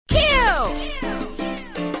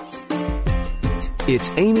It's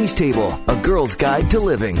Amy's Table, a girl's guide to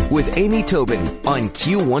living with Amy Tobin on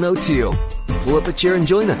Q102. Pull up a chair and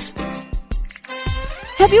join us.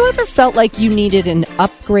 Have you ever felt like you needed an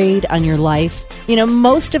upgrade on your life? You know,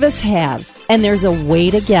 most of us have, and there's a way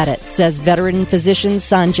to get it, says veteran physician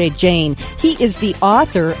Sanjay Jain. He is the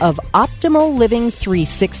author of Optimal Living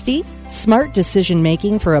 360, Smart Decision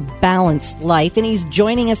Making for a Balanced Life, and he's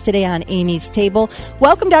joining us today on Amy's Table.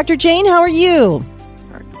 Welcome, Dr. Jain. How are you?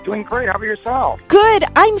 Doing great. How about yourself? Good.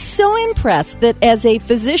 I'm so impressed that as a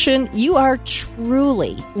physician, you are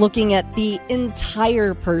truly looking at the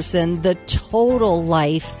entire person, the total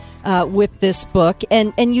life with this book.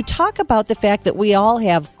 And you talk about the fact that we all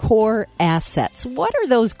have core assets. What are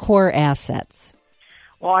those core assets?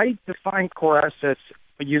 Well, I define core assets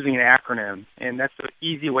using an acronym, and that's an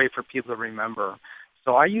easy way for people to remember.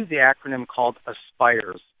 So I use the acronym called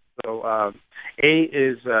ASPIRES. So A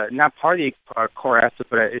is not part of the core asset,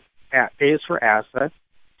 but A is for assets,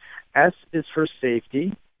 S is for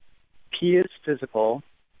safety, P is physical,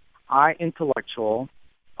 I intellectual,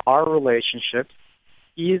 R relationships,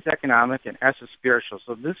 E is economic, and S is spiritual.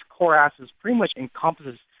 So this core asset pretty much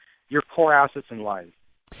encompasses your core assets in life.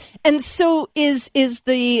 And so is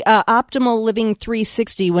the Optimal Living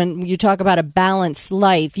 360, when you talk about a balanced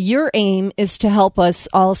life, your aim is to help us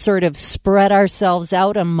all sort of spread ourselves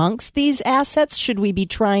out amongst these assets? Should we be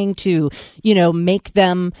trying to, make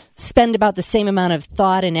them spend about the same amount of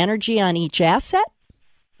thought and energy on each asset?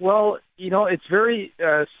 Well, it's very,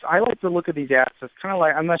 I like to look at these assets kind of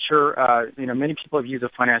like, I'm not sure, many people have used a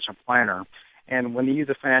financial planner. And when they use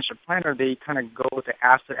a financial planner, they kind of go with the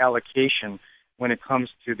asset allocation when it comes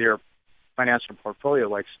to their financial portfolio,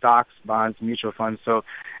 like stocks, bonds, mutual funds. So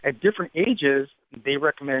at different ages, they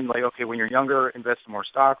recommend, when you're younger, invest in more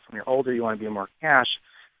stocks. When you're older, you want to be in more cash.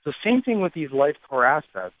 So same thing with these life core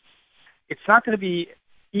assets. It's not going to be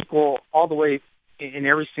equal all the way in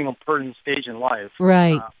every single person's stage in life.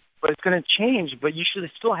 Right. But it's going to change, but you should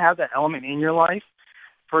still have that element in your life.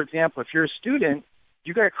 For example, if you're a student,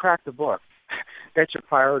 you got to crack the book. That's your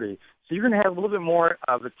priority. So you're going to have a little bit more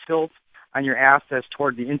of a tilt on your assets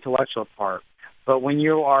toward the intellectual part. But when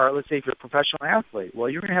you are, let's say if you're a professional athlete, well,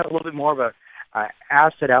 you're going to have a little bit more of a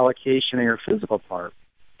asset allocation in your physical part.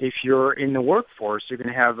 If you're in the workforce, you're going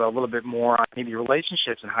to have a little bit more on maybe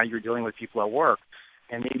relationships and how you're dealing with people at work.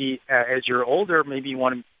 And maybe as you're older, maybe you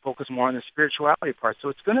want to focus more on the spirituality part. So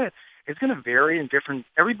it's going to vary in different,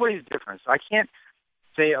 everybody's different. So I can't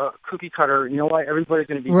say a cookie cutter, everybody's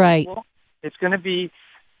going to be right. equal. It's going to be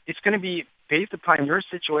based upon your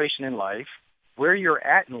situation in life, where you're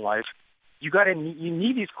at in life. You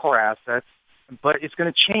need these core assets, but it's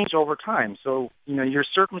going to change over time. So, your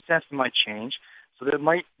circumstances might change. So there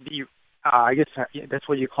might be, I guess that's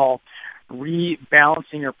what you call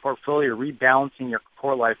rebalancing your portfolio, rebalancing your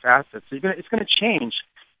core life assets. So it's going to change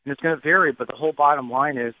and it's going to vary. But the whole bottom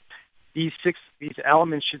line is these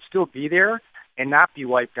elements should still be there and not be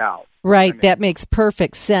wiped out. Right. That makes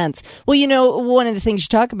perfect sense. Well, one of the things you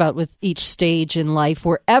talk about with each stage in life,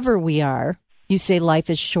 wherever we are, you say life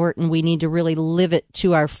is short and we need to really live it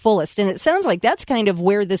to our fullest. And it sounds like that's kind of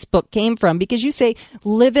where this book came from, because you say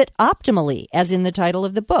live it optimally, as in the title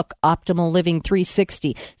of the book, Optimal Living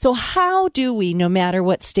 360. So how do we, no matter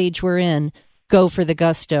what stage we're in, go for the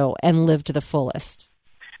gusto and live to the fullest?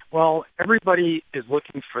 Well, everybody is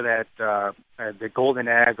looking for that the golden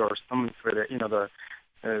egg, or something for the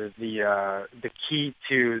key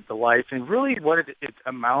to the life. And really, what it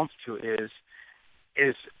amounts to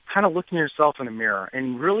is kind of looking yourself in the mirror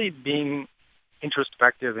and really being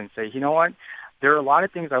introspective and say, you know what, there are a lot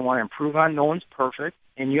of things I want to improve on. No one's perfect,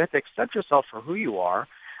 and you have to accept yourself for who you are,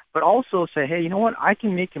 but also say, hey, you know what, I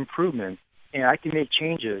can make improvements and I can make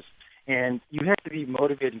changes. And you have to be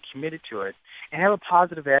motivated and committed to it and have a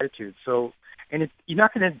positive attitude. So, you're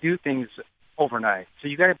not going to do things overnight. So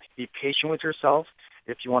you got to be patient with yourself.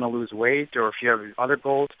 If you want to lose weight or if you have other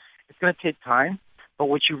goals, it's going to take time. But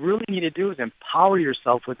what you really need to do is empower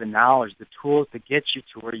yourself with the knowledge, the tools to get you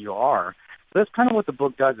to where you are. So that's kind of what the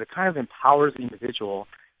book does. It kind of empowers the individual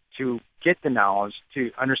to get the knowledge,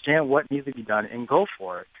 to understand what needs to be done, and go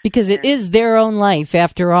for it. Because it is their own life,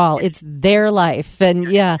 after all. It's their life.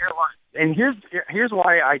 And yeah. And here's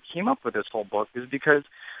why I came up with this whole book, is because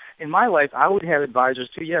in my life, I would have advisors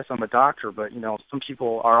too. Yes, I'm a doctor, but some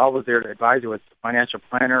people are always there to advise you with a financial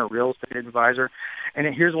planner, a real estate advisor. And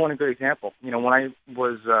here's one good example. When I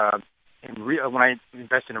was when I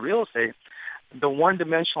invested in real estate, the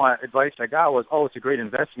one-dimensional advice I got was, "Oh, it's a great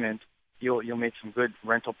investment. You'll make some good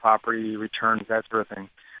rental property returns, that sort of thing."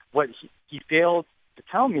 What he failed to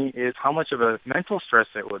tell me is how much of a mental stress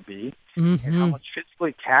it would be, and how much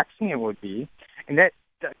physically taxing it would be, and that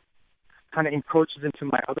kind of encroaches into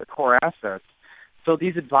my other core assets. So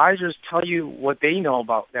these advisors tell you what they know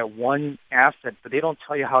about that one asset, but they don't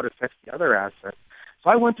tell you how it affects the other asset. So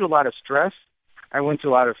I went through a lot of stress. I went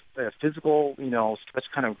through a lot of physical, stress,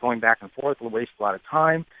 kind of going back and forth, waste a lot of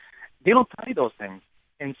time. They don't tell you those things.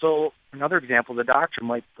 And so another example, the doctor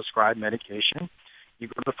might prescribe medication. You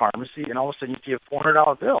go to the pharmacy, and all of a sudden you see a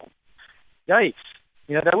 $400 bill. Yikes!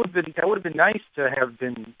 That would have been nice to have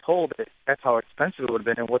been told that that's how expensive it would have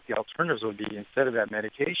been and what the alternatives would be instead of that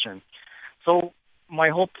medication. So my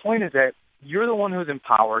whole point is that you're the one who's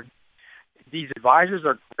empowered. These advisors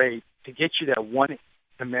are great to get you that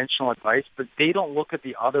one-dimensional advice, but they don't look at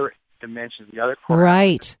the other dimensions, the other core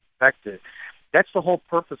right. affected. That's the whole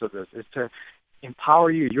purpose of this, is to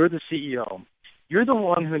empower you. You're the CEO. You're the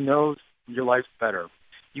one who knows your life better.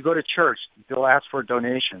 You go to church, they'll ask for a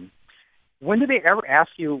donation. When do they ever ask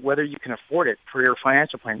you whether you can afford it for your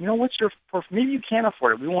financial plan? Maybe you can't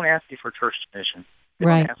afford it. We won't ask you for church donation.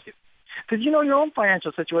 Right. Because you know your own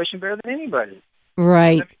financial situation better than anybody.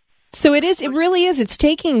 Right. So it really is. It's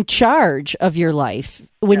taking charge of your life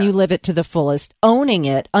when you live it to the fullest, owning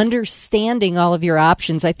it, understanding all of your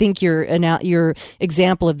options. I think your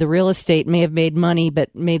example of the real estate may have made money,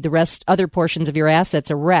 but made the other portions of your assets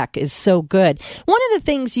a wreck is so good. One of the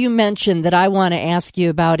things you mentioned that I want to ask you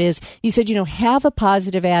about is you said, have a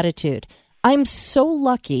positive attitude. I'm so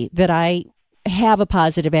lucky that I have a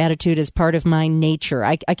positive attitude as part of my nature.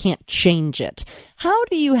 I can't change it. How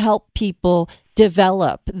do you help people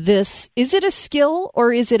develop this? Is it a skill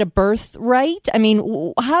or is it a birthright? I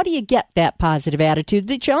mean, how do you get that positive attitude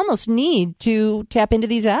that you almost need to tap into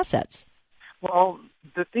these assets? Well,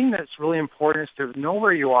 the thing that's really important is to know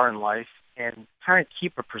where you are in life and kind of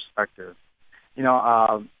keep a perspective.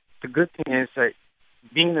 The good thing is that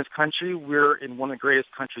being in this country, we're in one of the greatest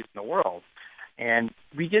countries in the world. And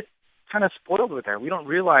we get kind of spoiled with that. We don't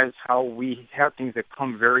realize how we have things that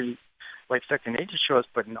come very like second nature to us,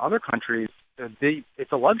 but in other countries,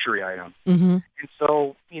 it's a luxury item. Mm-hmm. And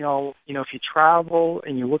so, if you travel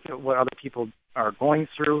and you look at what other people are going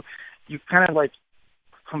through, you kind of like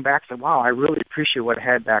come back and say, wow, I really appreciate what I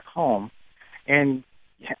had back home. And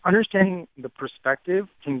understanding the perspective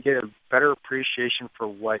can get a better appreciation for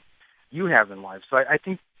what you have in life. So I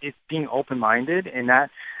think it's being open-minded and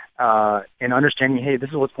that, and understanding, hey, this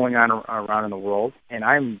is what's going on around in the world, and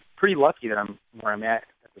I'm pretty lucky that I'm where I'm at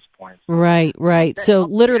this point. Right. So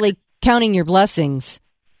literally counting your blessings.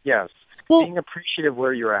 Yes. Well, being appreciative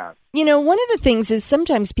where you're at. One of the things is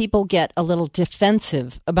sometimes people get a little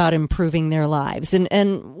defensive about improving their lives,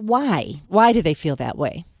 and why? Why do they feel that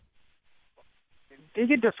way? They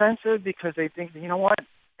get defensive because they think, you know what,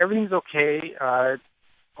 everything's okay.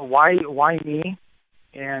 Why me?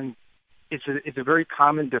 And it's a very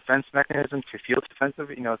common defense mechanism to feel defensive,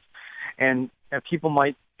 and people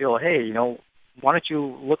might feel, hey, why don't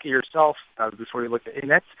you look at yourself before you look at, and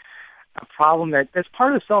that's a problem that's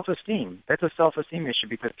part of self-esteem. That's a self-esteem issue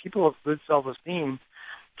because people with good self-esteem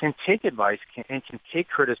can take advice and can take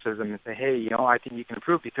criticism and say, hey, I think you can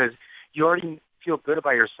improve because you already feel good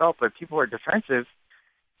about yourself, but people who are defensive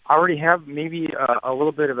already have maybe a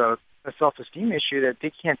little bit of a self-esteem issue that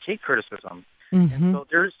they can't take criticism. Mm-hmm. And so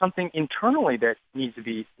there's something internally that needs to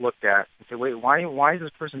be looked at and say, wait, why is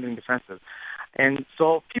this person being defensive? And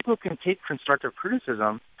so people who can take constructive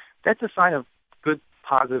criticism, that's a sign of good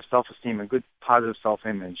positive self-esteem and good positive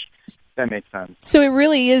self-image. That makes sense. So it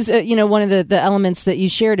really is, one of the elements that you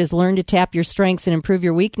shared is learn to tap your strengths and improve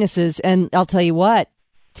your weaknesses. And I'll tell you what,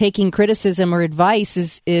 taking criticism or advice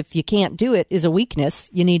is, if you can't do it, is a weakness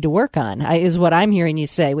you need to work on, is what I'm hearing you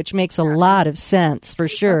say, which makes a lot of sense for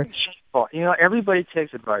sure. Well, everybody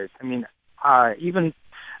takes advice. I mean, even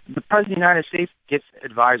the President of the United States gets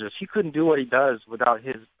advisors. He couldn't do what he does without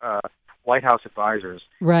his White House advisors.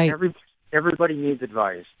 Right. Everybody needs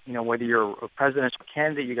advice. Whether you're a presidential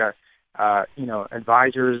candidate, you got,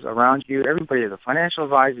 advisors around you. Everybody has a financial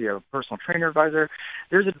advisor. You have a personal trainer advisor.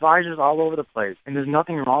 There's advisors all over the place, and there's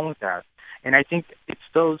nothing wrong with that. And I think it's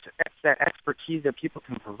that expertise that people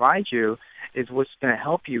can provide you is what's going to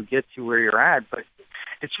help you get to where you're at. But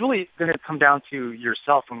it's really going to come down to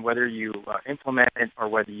yourself and whether you implement it or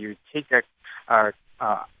whether you take that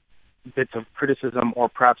bits of criticism or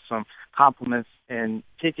perhaps some compliments and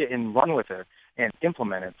take it and run with it and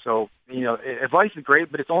implement it. So, advice is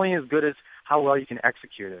great, but it's only as good as how well you can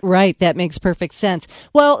execute it. Right. That makes perfect sense.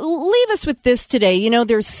 Well, leave us with this today.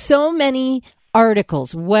 There's so many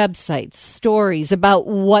articles, websites, stories about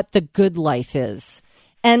what the good life is.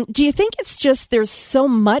 And do you think it's just there's so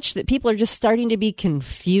much that people are just starting to be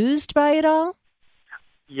confused by it all?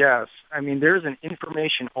 Yes. I mean, there's an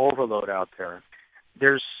information overload out there.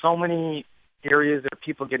 There's so many areas that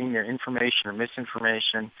people getting their information or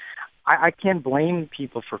misinformation, I can't blame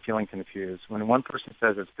people for feeling confused. When one person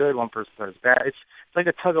says it's good, one person says it's bad, it's like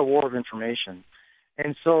a tug of war of information.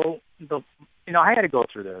 And so, I had to go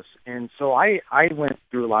through this. And so I went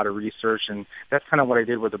through a lot of research, and that's kind of what I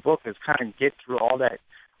did with the book, is kind of get through all that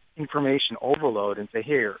information overload and say,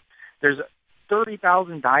 here, there's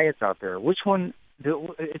 30,000 diets out there. Which one,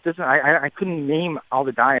 it doesn't, I couldn't name all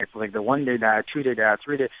the diets, like the 1-day diet, 2-day diet,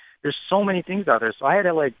 3-day. There's so many things out there. So I had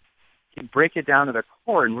to break it down to the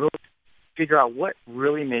core and really figure out what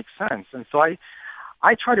really makes sense. And so I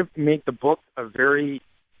try to make the book a very,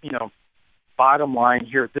 bottom line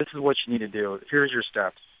here. This is what you need to do. Here's your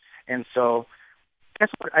steps. And so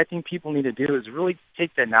that's what I think people need to do, is really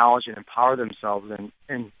take that knowledge and empower themselves and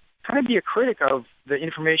kind of be a critic of the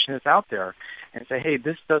information that's out there and say, hey,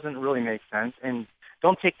 this doesn't really make sense. And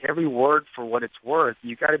don't take every word for what it's worth.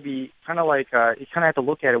 You got to be kind of you kind of have to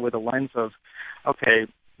look at it with a lens of, okay,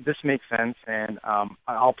 this makes sense, and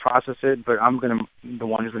I'll process it, but I'm the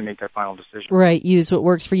one who's going to make that final decision. Right, use what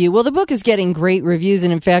works for you. Well, the book is getting great reviews,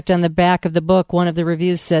 and in fact, on the back of the book, one of the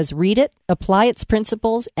reviews says, read it, apply its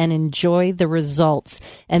principles, and enjoy the results.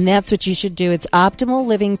 And that's what you should do. It's Optimal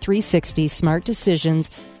Living 360, Smart Decisions,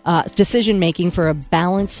 decision-making for a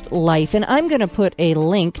balanced life. And I'm going to put a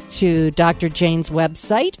link to Dr. Jain's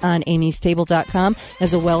website on amystable.com,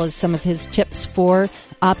 as well as some of his tips for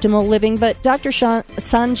optimal living. But Dr.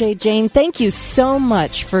 Sanjay Jain, thank you so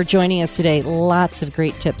much for joining us today. Lots of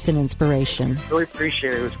great tips and inspiration. Really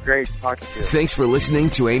appreciate it. It was great talking to you. Thanks for listening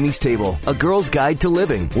to Amy's Table, a girl's guide to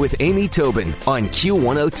living with Amy Tobin on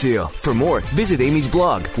Q102. For more, visit Amy's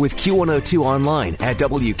blog with Q102 online at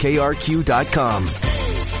WKRQ.com.